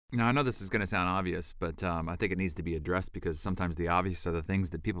Now, I know this is going to sound obvious, but I think it needs to be addressed because sometimes the obvious are the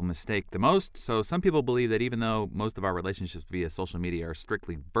things that people mistake the most. So, some people believe that even though most of our relationships via social media are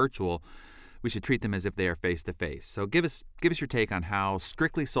strictly virtual, we should treat them as if they are face to face. So, give us your take on how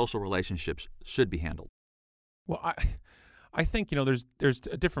strictly social relationships should be handled. Well, I think there's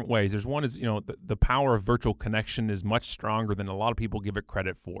different ways. There's one is the power of virtual connection is much stronger than a lot of people give it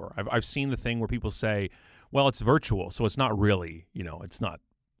credit for. I've seen the thing where people say, well, it's virtual, so it's not really it's not.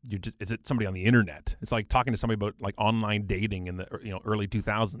 Is it somebody on the internet? It's like talking to somebody about like online dating in the early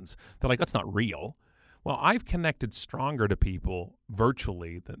 2000s. They're like, that's not real. Well, I've connected stronger to people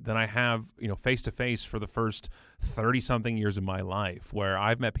virtually than I have face to face for the first 30-something years of my life, where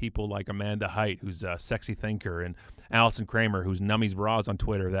I've met people like Amanda Height, who's a sexy thinker, and Allison Kramer, who's Nummies Bras on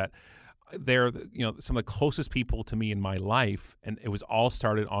Twitter, that they're some of the closest people to me in my life, and it was all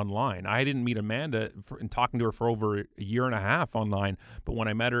started online. I didn't meet Amanda and talking to her for over a year and a half online, but when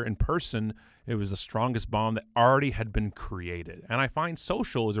I met her in person, it was the strongest bond that already had been created. And I find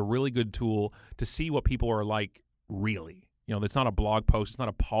social is a really good tool to see what people are like really. It's not a blog post, it's not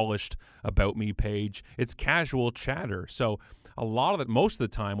a polished about me page. It's casual chatter. So a lot of it, most of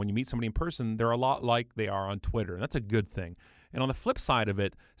the time when you meet somebody in person, they're a lot like they are on Twitter, and that's a good thing. And on the flip side of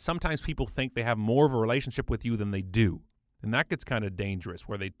it, sometimes people think they have more of a relationship with you than they do. And that gets kind of dangerous,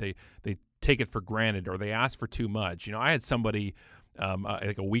 where they take it for granted or they ask for too much. I had somebody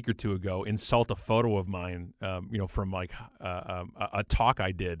like a week or two ago insult a photo of mine, from like a talk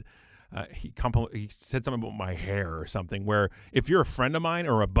I did. He said something about my hair or something, where if you're a friend of mine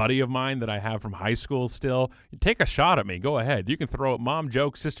or a buddy of mine that I have from high school still, take a shot at me. Go ahead. You can throw out mom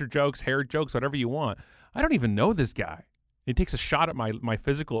jokes, sister jokes, hair jokes, whatever you want. I don't even know this guy. He takes a shot at my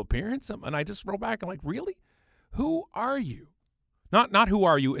physical appearance, and I just roll back. I'm like, really? Who are you? Not who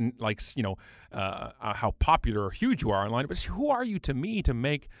are you in how popular or huge you are online, but who are you to me to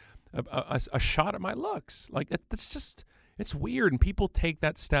make a shot at my looks? Like it's weird, and people take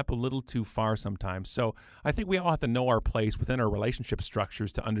that step a little too far sometimes. So I think we all have to know our place within our relationship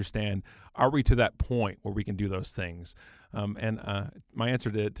structures to understand, are we to that point where we can do those things? And my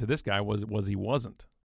answer to this guy was he wasn't.